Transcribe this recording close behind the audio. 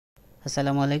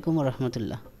আসসালামু আলাইকুম ওয়া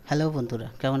রাহমাতুল্লাহ। হ্যালো বন্ধুরা,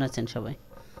 কেমন আছেন সবাই?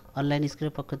 অনলাইন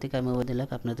স্কুলের পক্ষ থেকে আমি ওবায়দুল্লাহ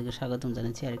আপনাদেরকে স্বাগতম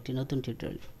জানাচ্ছি আরেকটি নতুন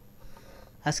টিউটোরিয়াল।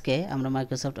 আজকে আমরা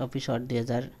Microsoft office word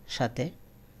 2007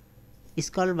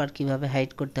 scroll bar কীভাবে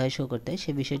হাইড করতে হয়, শো করতে হয়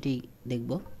সে বিষয়টি দেখব।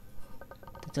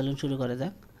 তো চলুন শুরু করা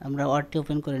যাক। আমরা ওয়ার্ডটি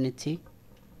ওপেন করে নিচ্ছি।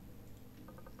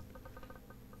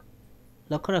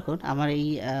 লক্ষ্য রাখুন আমার এই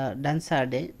ডান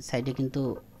সাইডে কিন্তু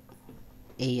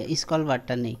এই স্ক্রল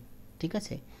বারটা নেই, ঠিক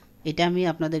আছে? এটা আমি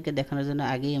আপনাদেরকে দেখানোর জন্য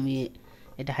আগেই আমি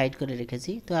এটা হাইড করে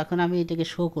রেখেছি। তো এখন আমি এটাকে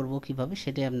শো করব কিভাবে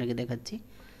সেটাই আপনাকে দেখাচ্ছি।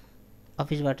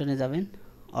 অফিস বাটনে যাবেন,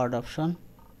 অড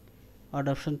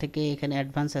অপশন থেকে এখানে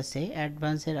অ্যাডভান্স আছে,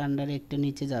 অ্যাডভান্সের আন্ডারে একটু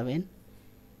নিচে যাবেন।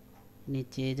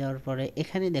 নিচে যাওয়ার পরে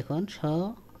এখানে দেখুন শো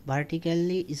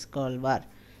ভার্টিক্যালি স্ক্রল বার,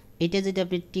 এটা যদি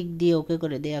আপনি টিক দিয়ে ওকে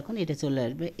করে দেয় এখন এটা চলে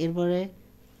আসবে। এরপরে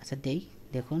আচ্ছা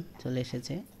দেখুন চলে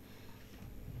এসেছে।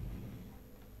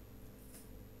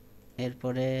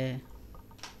 এরপরে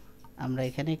আমরা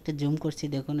এখানে একটা জুম করছি,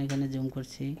 দেখুন এখানে জুম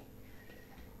করছি।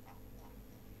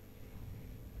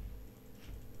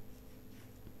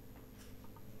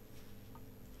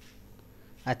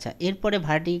 আচ্ছা, এরপরে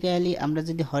ভার্টিক্যালি আমরা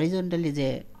যদি হরিজন্টালি যে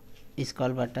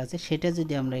স্ক্রল বারটা আছে সেটা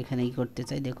যদি আমরা এখানে করতে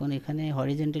চাই, দেখুন এখানে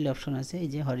হরিজন্টালি অপশন আছে, এই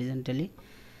যে হরিজন্টালি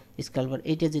স্ক্রল বার,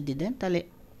 এটা যদি দেন তাহলে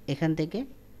এখান থেকে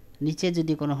নিচে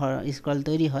যদি কোনো স্ক্রল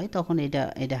তৈরি হয় তখন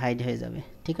এটা হাইড হয়ে যাবে,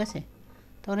 ঠিক আছে?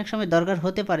 তো অনেক সময় দরকার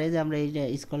হতে পারে যে আমরা এই যে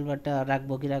স্ক্রল বারটা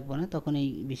রাখবো কি রাখবো না, তখন এই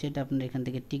বিষয়টা আপনার এখান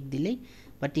থেকে টিক দিলেই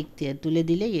বা টিক তুলে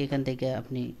দিলেই এখান থেকে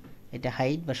আপনি এটা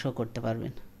হাইড বা শো করতে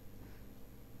পারবেন।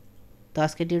 তো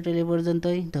আজকে টিউটোরিয়াল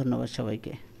পর্যন্তই, ধন্যবাদ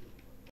সবাইকে।